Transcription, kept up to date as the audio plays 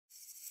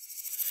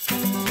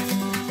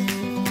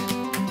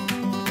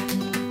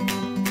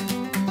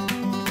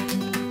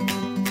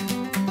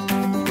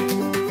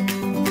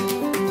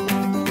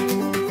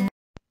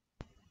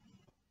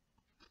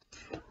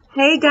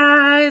Hey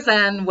guys,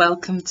 and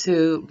welcome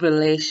to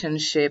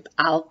Relationship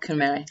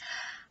Alchemy.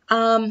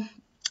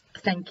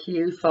 Thank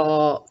you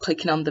for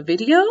clicking on the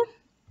video.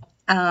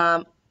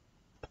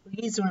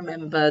 Please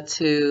remember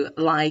to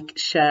like,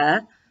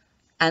 share,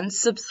 and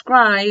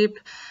subscribe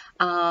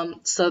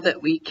so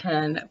that we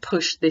can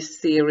push this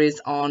series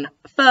on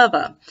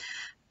further.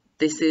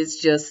 This is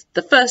just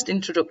the first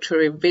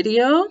introductory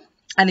video.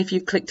 And if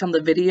you clicked on the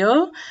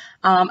video,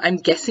 I'm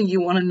guessing you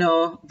want to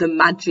know the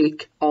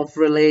magic of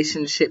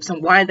relationships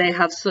and why they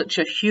have such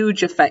a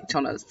huge effect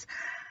on us.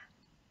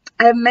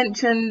 I have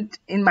mentioned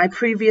in my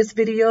previous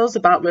videos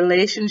about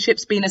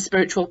relationships being a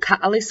spiritual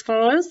catalyst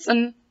for us.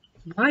 And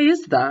why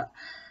is that?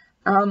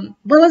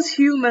 Well, as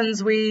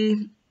humans,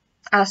 we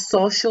are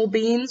social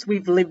beings.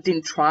 We've lived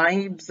in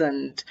tribes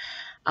and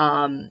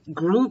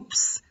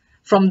groups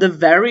from the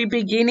very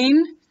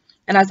beginning.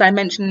 And as I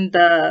mentioned in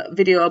the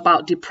video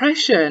about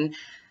depression,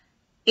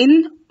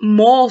 in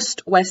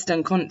most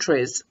Western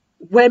countries,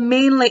 we're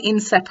mainly in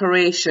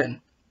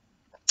separation,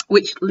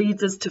 which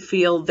leads us to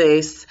feel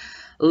this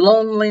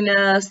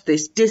loneliness,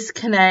 this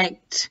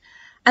disconnect,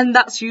 and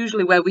that's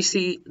usually where we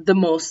see the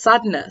most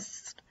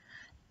sadness.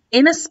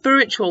 In a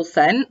spiritual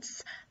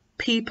sense,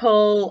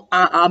 people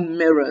are our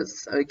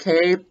mirrors,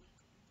 okay?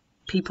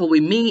 People we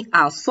meet,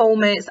 our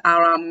soulmates,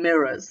 are our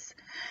mirrors.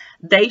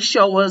 They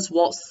show us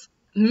what's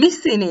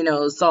missing in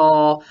us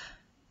or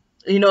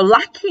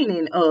lacking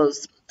in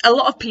us. A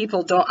lot of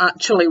people don't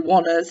actually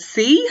want to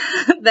see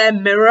their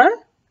mirror,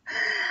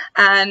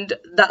 and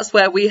that's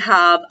where we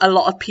have a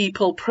lot of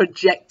people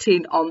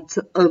projecting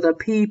onto other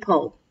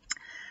people.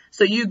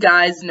 So you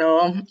guys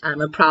know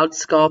I'm a proud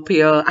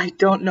Scorpio. I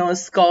don't know a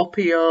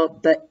Scorpio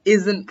that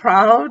isn't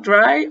proud,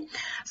 right?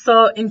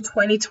 So in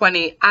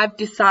 2020 I've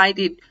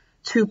decided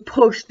to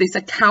push this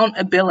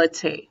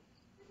accountability.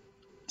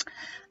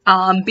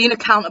 Being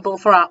accountable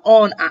for our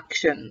own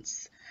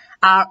actions,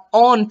 our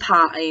own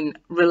part in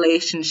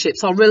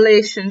relationships or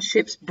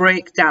relationships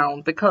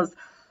breakdown, because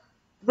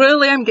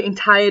really I'm getting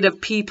tired of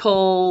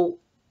people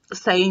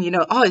saying,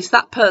 oh, it's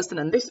that person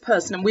and this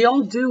person, and we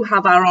all do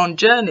have our own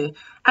journey,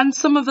 and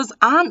some of us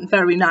aren't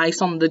very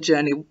nice on the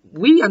journey.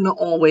 We are not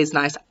always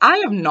nice.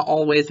 I am not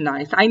always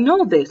nice. I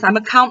know this. I'm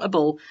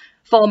accountable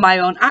for my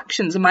own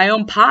actions and my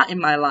own part in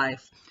my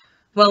life.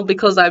 Well,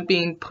 because I've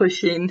been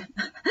pushing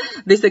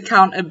this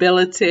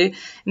accountability,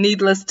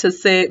 needless to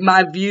say,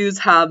 my views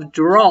have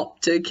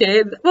dropped,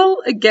 okay?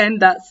 Well, again,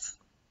 that's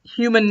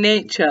human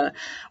nature.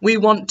 We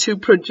want to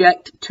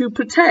project to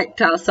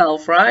protect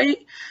ourselves, right?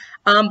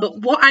 But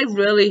what I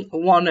really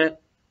want to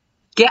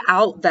get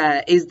out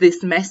there is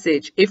this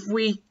message. If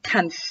we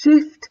can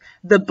shift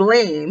the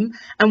blame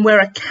and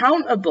we're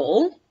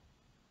accountable,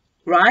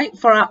 right,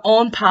 for our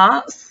own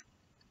parts,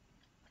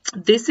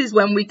 this is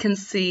when we can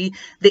see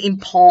the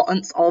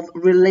importance of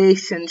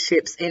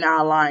relationships in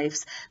our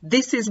lives.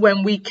 This is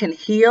when we can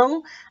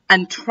heal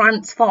and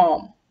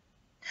transform.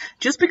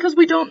 Just because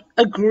we don't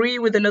agree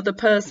with another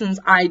person's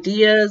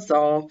ideas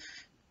or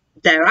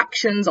their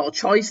actions or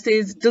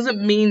choices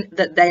doesn't mean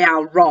that they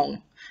are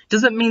wrong.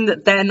 Doesn't mean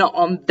that they're not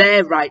on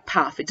their right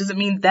path. It doesn't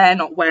mean they're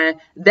not where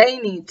they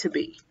need to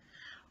be.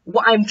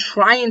 What I'm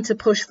trying to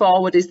push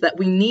forward is that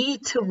we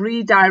need to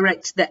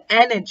redirect the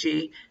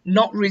energy,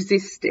 not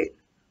resist it.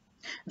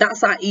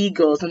 That's our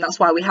egos, and that's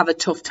why we have a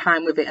tough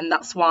time with it, and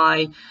that's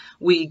why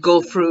we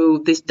go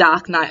through this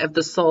dark night of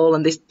the soul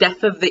and this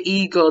death of the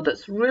ego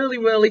that's really,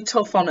 really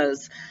tough on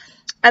us.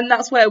 And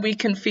that's where we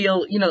can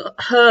feel,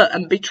 hurt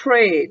and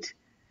betrayed.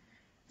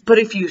 But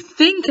if you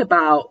think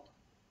about,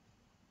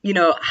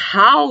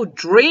 how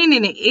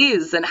draining it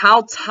is and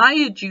how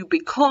tired you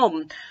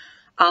become,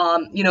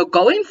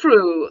 going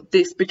through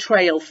this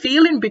betrayal,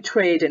 feeling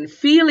betrayed and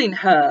feeling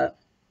hurt,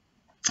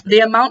 the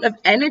amount of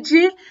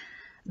energy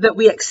that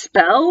we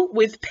expel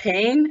with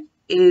pain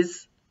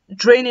is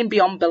draining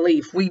beyond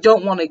belief. We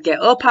don't want to get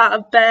up out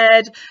of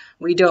bed.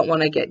 We don't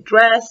want to get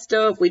dressed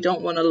up. We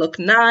don't want to look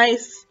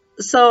nice.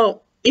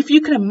 So if you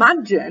can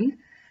imagine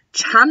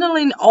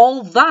channeling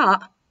all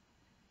that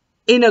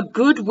in a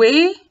good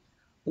way,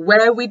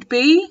 where we'd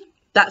be,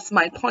 that's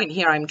my point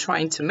here I'm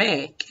trying to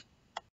make.